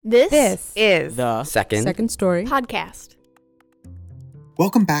This is the Second Story podcast.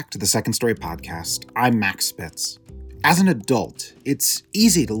 Welcome back to the Second Story podcast. I'm Max Spitz. As an adult, it's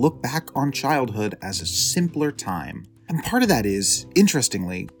easy to look back on childhood as a simpler time. And part of that is,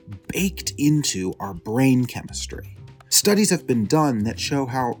 interestingly, baked into our brain chemistry. Studies have been done that show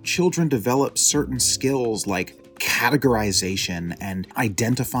how children develop certain skills like categorization and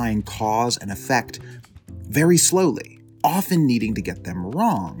identifying cause and effect very slowly, often needing to get them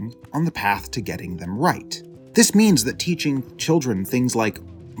wrong on the path to getting them right. This means that teaching children things like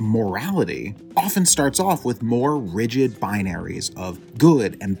morality often starts off with more rigid binaries of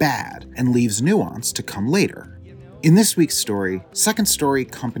good and bad and leaves nuance to come later. In this week's story, Second Story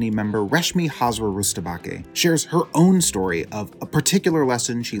company member Reshmi Hazra Rustebakke shares her own story of a particular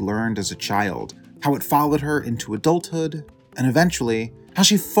lesson she learned as a child, how it followed her into adulthood, and eventually, how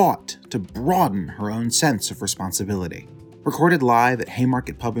she fought to broaden her own sense of responsibility. Recorded live at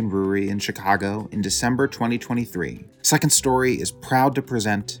Haymarket Pub and Brewery in Chicago in December 2023, Second Story is proud to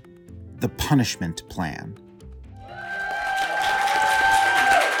present The Punishment Plan.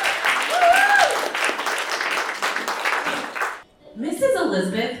 Mrs.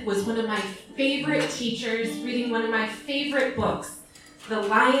 Elizabeth was one of my favorite teachers, reading one of my favorite books, The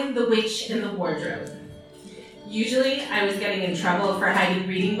Lion, the Witch, and the Wardrobe. Usually, I was getting in trouble for hiding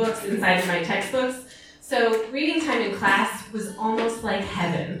reading books inside of my textbooks, so reading time in class was almost like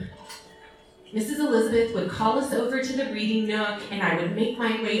heaven. Mrs. Elizabeth would call us over to the reading nook, and I would make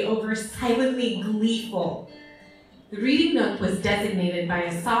my way over silently gleeful. The reading nook was designated by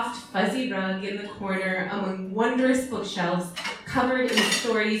a soft, fuzzy rug in the corner among wondrous bookshelves covered in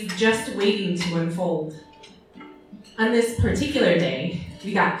stories just waiting to unfold. On this particular day,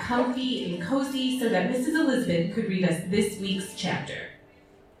 we got comfy and cozy so that Mrs. Elizabeth could read us this week's chapter.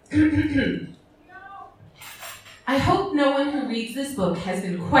 I hope no one who reads this book has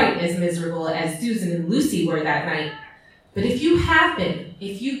been quite as miserable as Susan and Lucy were that night. But if you have been,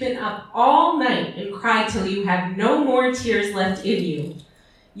 if you've been up all night and cried till you have no more tears left in you,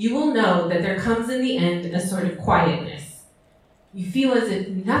 you will know that there comes in the end a sort of quietness. You feel as if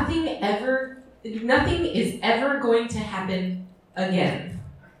nothing is ever going to happen again.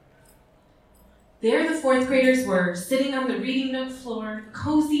 There the fourth graders were, sitting on the reading nook floor,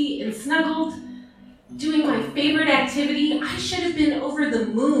 cozy and snuggled, doing my favorite activity. I should have been over the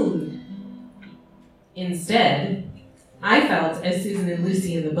moon. Instead, I felt as Susan and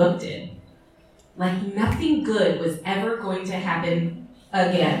Lucy in the book did, like nothing good was ever going to happen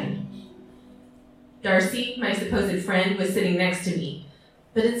again. Darcy, my supposed friend, was sitting next to me,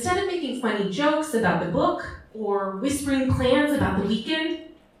 but instead of making funny jokes about the book or whispering plans about the weekend,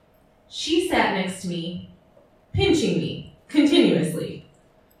 she sat next to me, pinching me continuously.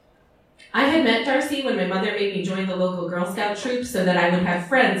 I had met Darcy when my mother made me join the local Girl Scout troop so that I would have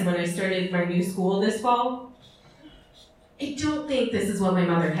friends when I started my new school this fall. I don't think this is what my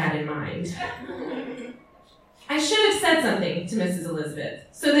mother had in mind. I should have said something to Mrs. Elizabeth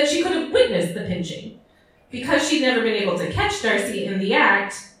so that she could have witnessed the pinching. Because she'd never been able to catch Darcy in the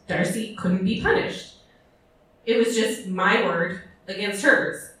act, Darcy couldn't be punished. It was just my word against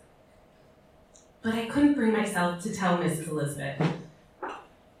hers. But I couldn't bring myself to tell Mrs. Elizabeth,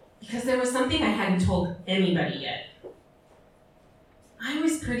 because there was something I hadn't told anybody yet. I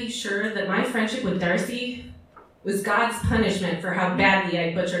was pretty sure that my friendship with Darcy was God's punishment for how badly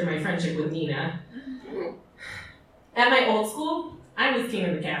I butchered my friendship with Nina. At my old school, I was king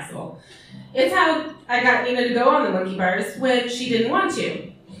of the castle. It's how I got Nina to go on the monkey bars when she didn't want to.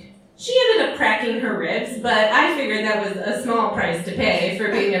 She ended up cracking her ribs, but I figured that was a small price to pay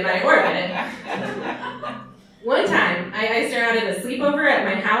for being in my orbit. One time, I iced her out at a sleepover at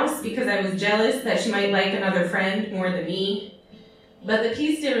my house because I was jealous that she might like another friend more than me. But the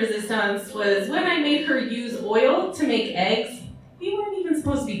piece de resistance was when I made her use oil to make eggs. We weren't even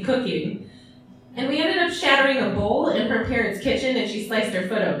supposed to be cooking. And we ended up shattering a bowl in her parents' kitchen and she sliced her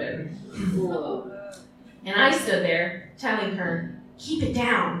foot open. And I stood there telling her, keep it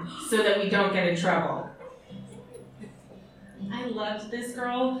down so that we don't get in trouble. I loved this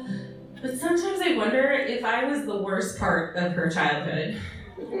girl, but sometimes I wonder if I was the worst part of her childhood.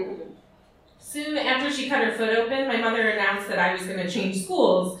 Soon after she cut her foot open, my mother announced that I was going to change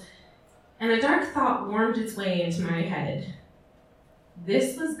schools, and a dark thought warmed its way into my head.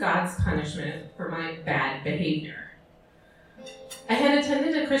 This was God's punishment for my bad behavior. I had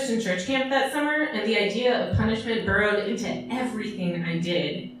attended a Christian church camp that summer, and the idea of punishment burrowed into everything I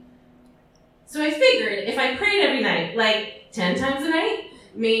did. So I figured if I prayed every night, like 10 times a night,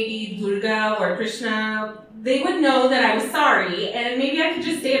 maybe Durga or Krishna, they would know that I was sorry, and maybe I could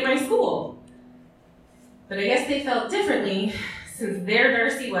just stay at my school. But I guess they felt differently, since there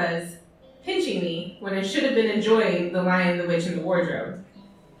Darcy was, pinching me when I should have been enjoying The Lion, the Witch, and the Wardrobe.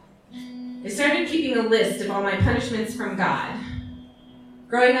 I started keeping a list of all my punishments from God.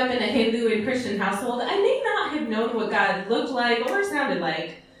 Growing up in a Hindu and Christian household, I may not have known what God looked like or sounded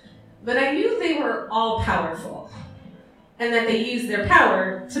like, but I knew they were all powerful, and that they used their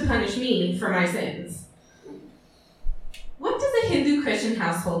power to punish me for my sins. What does a Hindu-Christian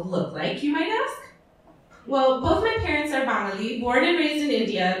household look like, you might ask? Well, both my parents are Bengali, born and raised in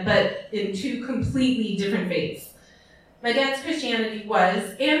India, but in two completely different faiths. My dad's Christianity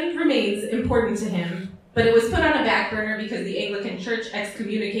was, and remains, important to him, but it was put on a back burner because the Anglican Church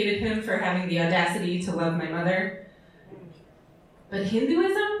excommunicated him for having the audacity to love my mother. But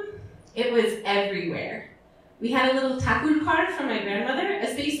Hinduism? It was everywhere. We had a little Thakur card from my grandmother, a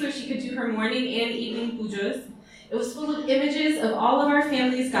space where she could do her morning and evening pujas. It was full of images of all of our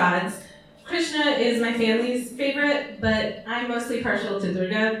family's gods. Krishna is my family's favorite, but I'm mostly partial to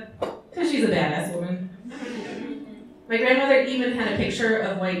Durga, because she's a badass woman. My grandmother even had a picture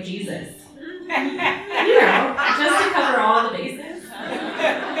of white Jesus. Just to cover all the bases.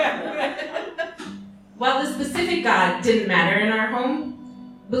 While the specific God didn't matter in our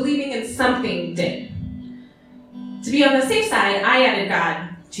home, believing in something did. To be on the safe side, I added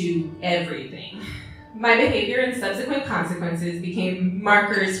God to everything. My behavior and subsequent consequences became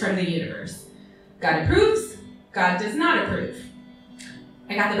markers from the universe. God approves, God does not approve.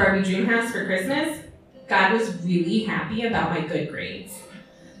 I got the Barbie dream house for Christmas. God was really happy about my good grades.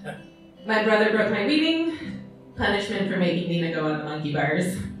 My brother broke my weaving, punishment for making Nina go on the monkey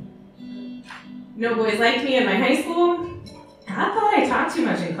bars. No boys liked me in my high school. God thought I talked too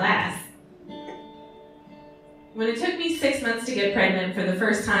much in class. When it took me 6 months to get pregnant for the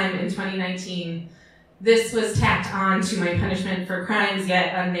first time in 2019, this was tacked on to my punishment for crimes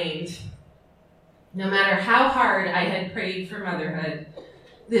yet unnamed. No matter how hard I had prayed for motherhood,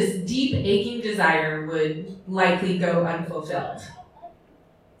 this deep, aching desire would likely go unfulfilled.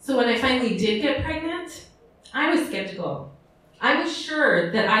 So when I finally did get pregnant, I was skeptical. I was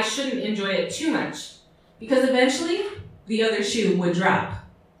sure that I shouldn't enjoy it too much, because eventually the other shoe would drop.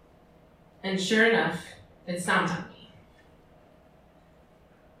 And sure enough, it stomped on me.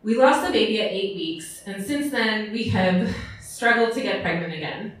 We lost the baby at 8 weeks, and since then we have struggled to get pregnant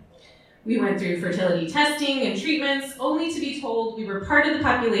again. We went through fertility testing and treatments, only to be told we were part of the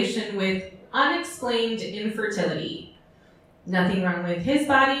population with unexplained infertility. Nothing wrong with his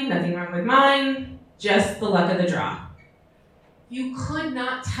body, nothing wrong with mine, just the luck of the draw. You could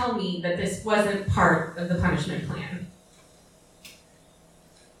not tell me that this wasn't part of the punishment plan.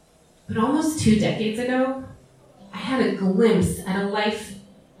 But almost 2 decades ago, I had a glimpse at a life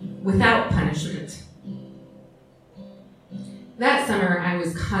without punishment. That summer, I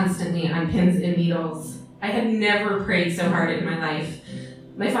was constantly on pins and needles. I had never prayed so hard in my life.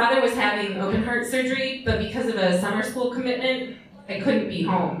 My father was having open heart surgery, but because of a summer school commitment, I couldn't be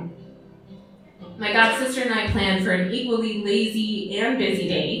home. My godsister and I planned for an equally lazy and busy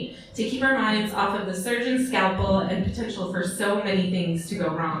day to keep our minds off of the surgeon's scalpel and potential for so many things to go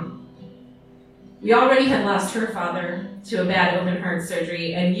wrong. We already had lost her father to a bad open heart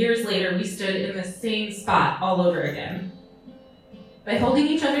surgery, and years later we stood in the same spot all over again. By holding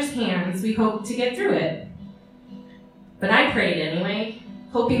each other's hands, we hoped to get through it. But I prayed anyway,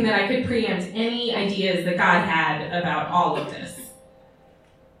 hoping that I could preempt any ideas that God had about all of this.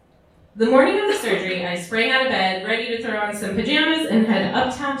 The morning of the surgery, I sprang out of bed, ready to throw on some pajamas and head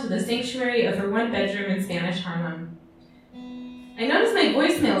uptown to the sanctuary of her one-bedroom in Spanish Harlem. I noticed my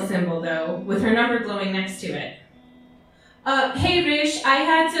voicemail symbol, though, with her number glowing next to it. Hey, Rish, I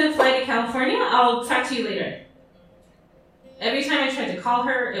had to fly to California. I'll talk to you later. Every time I tried to call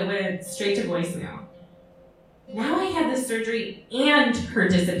her, it went straight to voicemail. Now I had the surgery and her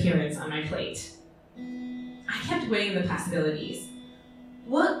disappearance on my plate. I kept weighing the possibilities.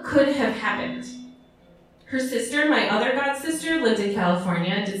 What could have happened? Her sister, my other godsister, lived in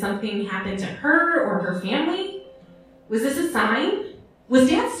California. Did something happen to her or her family? Was this a sign? Was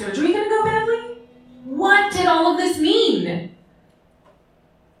Dad's surgery going to go badly? What did all of this mean?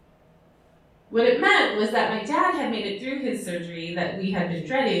 What it meant was that my dad had made it through his surgery that we had been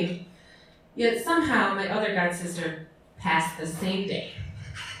dreading, yet somehow my other godsister passed the same day.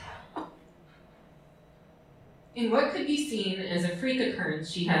 In what could be seen as a freak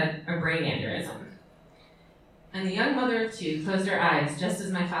occurrence, she had a brain aneurysm. And the young mother of two closed her eyes just as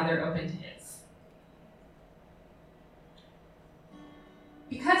my father opened his.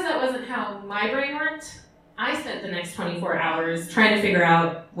 Because that wasn't how my brain worked, I spent the next 24 hours trying to figure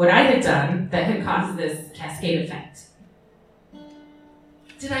out what I had done that had caused this cascade effect.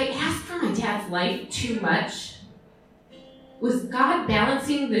 Did I ask for my dad's life too much? Was God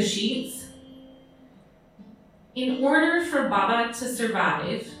balancing the sheets? In order for Baba to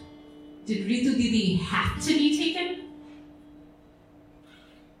survive, did Ritu Didi have to be taken?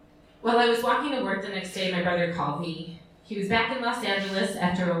 While I was walking to work the next day, my brother called me. He was back in Los Angeles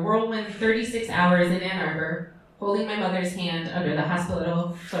after a whirlwind 36 hours in Ann Arbor, holding my mother's hand under the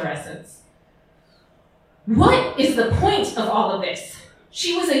hospital fluorescents. What is the point of all of this?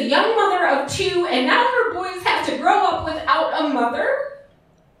 She was a young mother of 2, and now her boys have to grow up without a mother?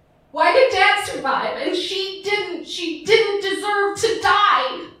 Why did Dad survive and she didn't? She didn't deserve to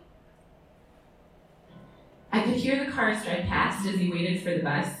die. I could hear the cars drive past as he waited for the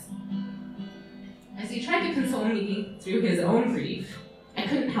bus. As he tried to console me through his own grief, I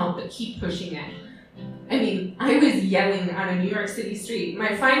couldn't help but keep pushing it. I mean, I was yelling on a New York City street,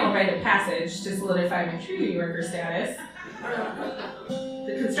 my final rite of passage to solidify my true New Yorker status.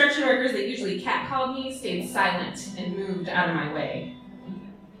 The construction workers that usually catcalled me stayed silent and moved out of my way.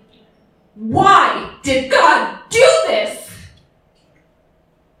 Why did God do this?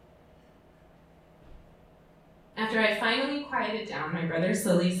 After I finally quieted down, my brother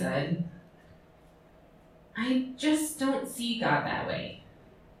slowly said, I just don't see God that way.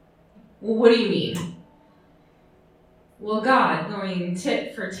 Well, what do you mean? Well, God going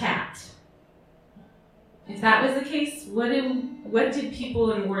tit for tat. If that was the case, what did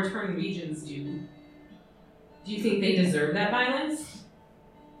people in war-torn regions do? Do you think they deserve that violence?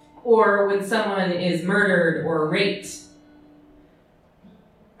 Or when someone is murdered or raped?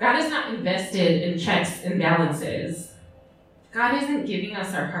 God is not invested in checks and balances. God isn't giving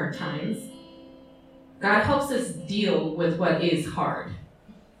us our hard times. God helps us deal with what is hard.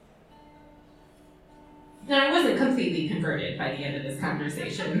 Now, I wasn't completely converted by the end of this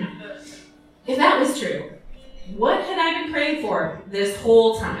conversation. If that was true, what had I been praying for this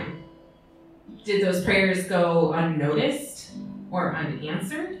whole time? Did those prayers go unnoticed or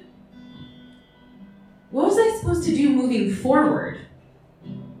unanswered? What was I supposed to do moving forward?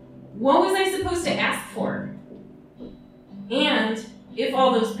 What was I supposed to ask for? And if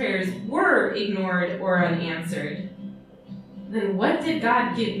all those prayers were ignored or unanswered, then what did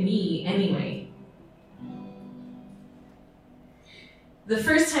God give me anyway? The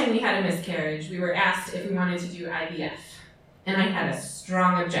first time we had a miscarriage, we were asked if we wanted to do IVF, and I had a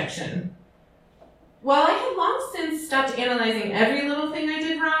strong objection. While I had long since stopped analyzing every little thing I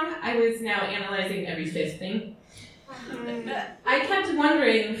did wrong, I was now analyzing every 5th thing. I kept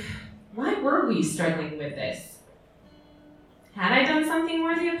wondering, why were we struggling with this? Had I done something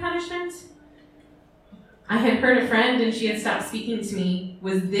worthy of punishment? I had hurt a friend and she had stopped speaking to me.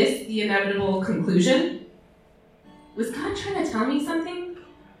 Was this the inevitable conclusion? Was God trying to tell me something?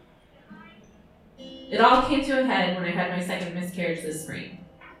 It all came to a head when I had my second miscarriage this spring.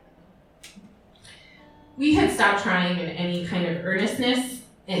 We had stopped trying in any kind of earnestness.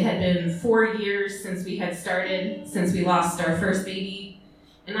 It had been 4 years since we had started, since we lost our first baby,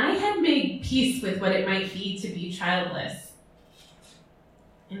 and I had made peace with what it might be to be childless.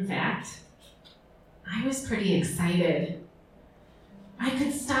 In fact, I was pretty excited. I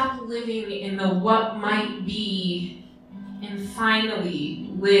could stop living in the what might be and finally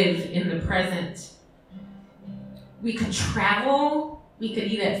live in the present. We could travel, we could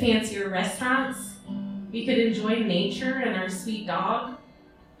eat at fancier restaurants, we could enjoy nature and our sweet dog.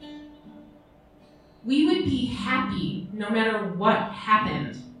 We would be happy no matter what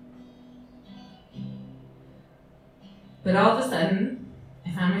happened. But all of a sudden,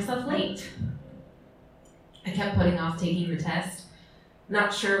 I found myself late. I kept putting off taking the test,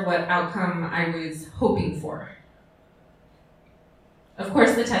 not sure what outcome I was hoping for. Of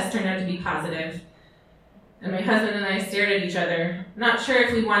course, the test turned out to be positive, and my husband and I stared at each other, not sure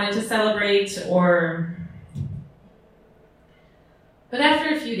if we wanted to celebrate or... But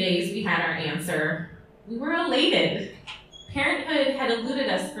after a few days, we had our answer. We were elated. Parenthood had eluded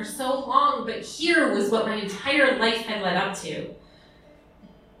us for so long, but here was what my entire life had led up to.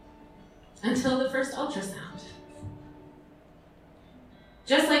 Until the first ultrasound.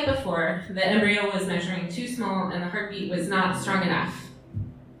 Just like before, the embryo was measuring too small and the heartbeat was not strong enough.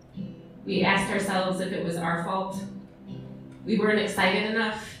 We asked ourselves if it was our fault. We weren't excited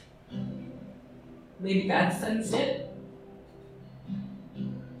enough. Maybe God sensed it.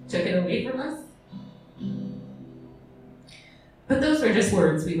 Took it away from us. But those were just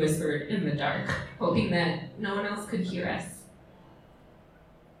words we whispered in the dark, hoping that no one else could hear us.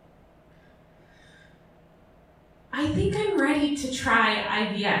 I think I'm ready to try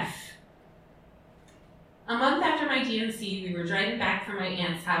IVF. A month after my DNC, we were driving back from my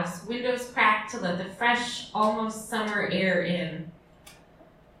aunt's house, windows cracked to let the fresh, almost summer air in.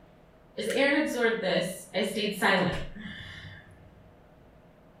 As Aaron absorbed this, I stayed silent.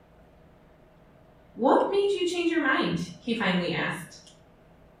 made you change your mind?" he finally asked.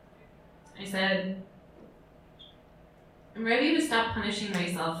 I said, "I'm ready to stop punishing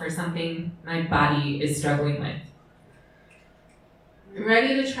myself for something my body is struggling with. I'm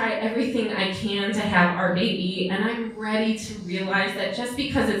ready to try everything I can to have our baby, and I'm ready to realize that just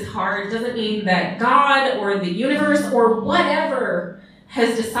because it's hard doesn't mean that God or the universe or whatever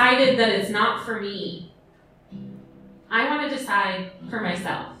has decided that it's not for me. I want to decide for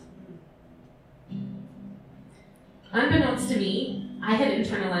myself." Unbeknownst to me, I had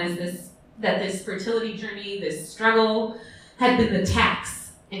internalized that this fertility journey, this struggle, had been the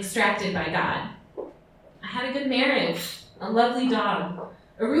tax extracted by God. I had a good marriage, a lovely dog,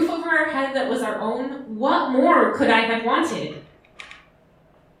 a roof over our head that was our own. What more could I have wanted?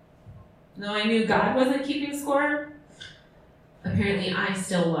 Though I knew God wasn't keeping score, apparently I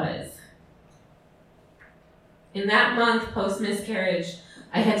still was. In that month post-miscarriage,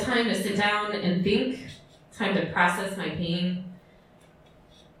 I had time to sit down and think, time to process my pain.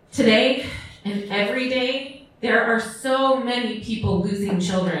 Today and every day, there are so many people losing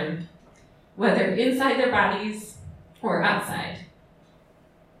children, whether inside their bodies or outside.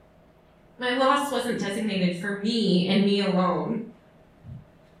 My loss wasn't designated for me and me alone.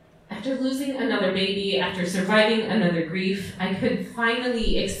 After losing another baby, after surviving another grief, I could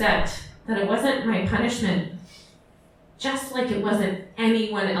finally accept that it wasn't my punishment, just like it wasn't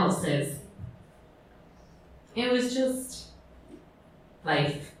anyone else's. It was just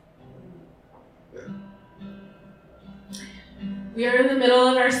life. We are in the middle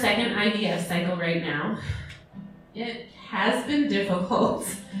of our second IVF cycle right now. It has been difficult,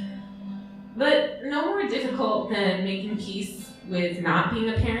 but no more difficult than making peace with not being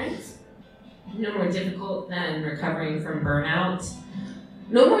a parent, no more difficult than recovering from burnout,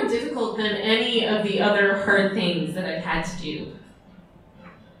 no more difficult than any of the other hard things that I've had to do.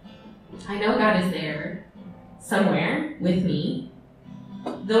 I know God is there, somewhere, with me,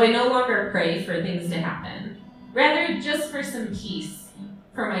 though I no longer pray for things to happen, rather just for some peace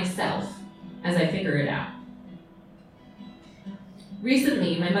for myself as I figure it out.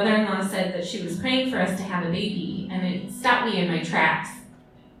 Recently, my mother-in-law said that she was praying for us to have a baby, and it stopped me in my tracks.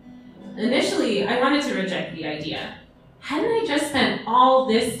 Initially, I wanted to reject the idea. Hadn't I just spent all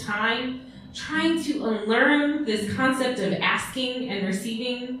this time trying to unlearn this concept of asking and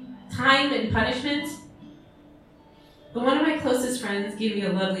receiving, time and punishment? But one of my closest friends gave me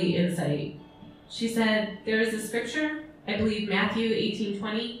a lovely insight. She said, there is a scripture, I believe Matthew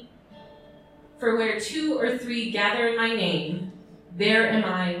 18:20, "For where 2 or 3 gather in my name, there am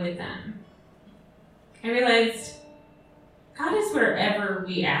I with them." I realized God is wherever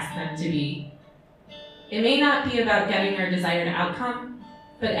we ask them to be. It may not be about getting our desired outcome,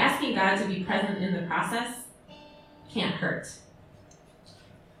 but asking God to be present in the process can't hurt.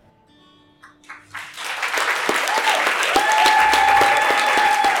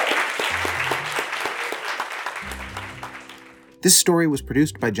 This story was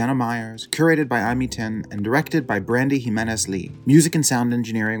produced by Jenna Myers, curated by Amy Tin, and directed by Brandy Jimenez Lee. Music and sound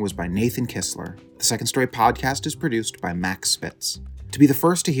engineering was by Nathan Kistler. The Second Story podcast is produced by Max Spitz. To be the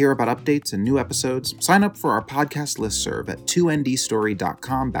first to hear about updates and new episodes, sign up for our podcast listserv at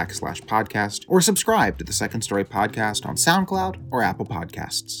 2ndstory.com/podcast or subscribe to the Second Story podcast on SoundCloud or Apple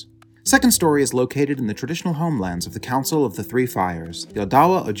Podcasts. Second Story is located in the traditional homelands of the Council of the Three Fires, the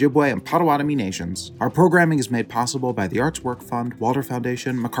Odawa, Ojibwe, and Potawatomi nations. Our programming is made possible by the Arts Work Fund, Walter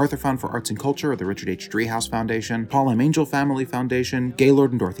Foundation, MacArthur Fund for Arts and Culture, the Richard H. Driehaus Foundation, Paul M. Angel Family Foundation,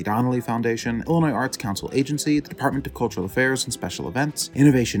 Gaylord and Dorothy Donnelly Foundation, Illinois Arts Council Agency, the Department of Cultural Affairs and Special Events,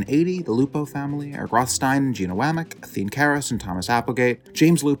 Innovation 80, the Lupo family, Eric Rothstein and Gina Wamick, Athene Karras and Thomas Applegate,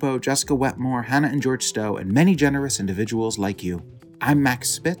 James Lupo, Jessica Wetmore, Hannah and George Stowe, and many generous individuals like you. I'm Max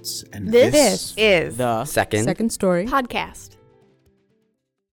Spitz, and This is the Second Story podcast.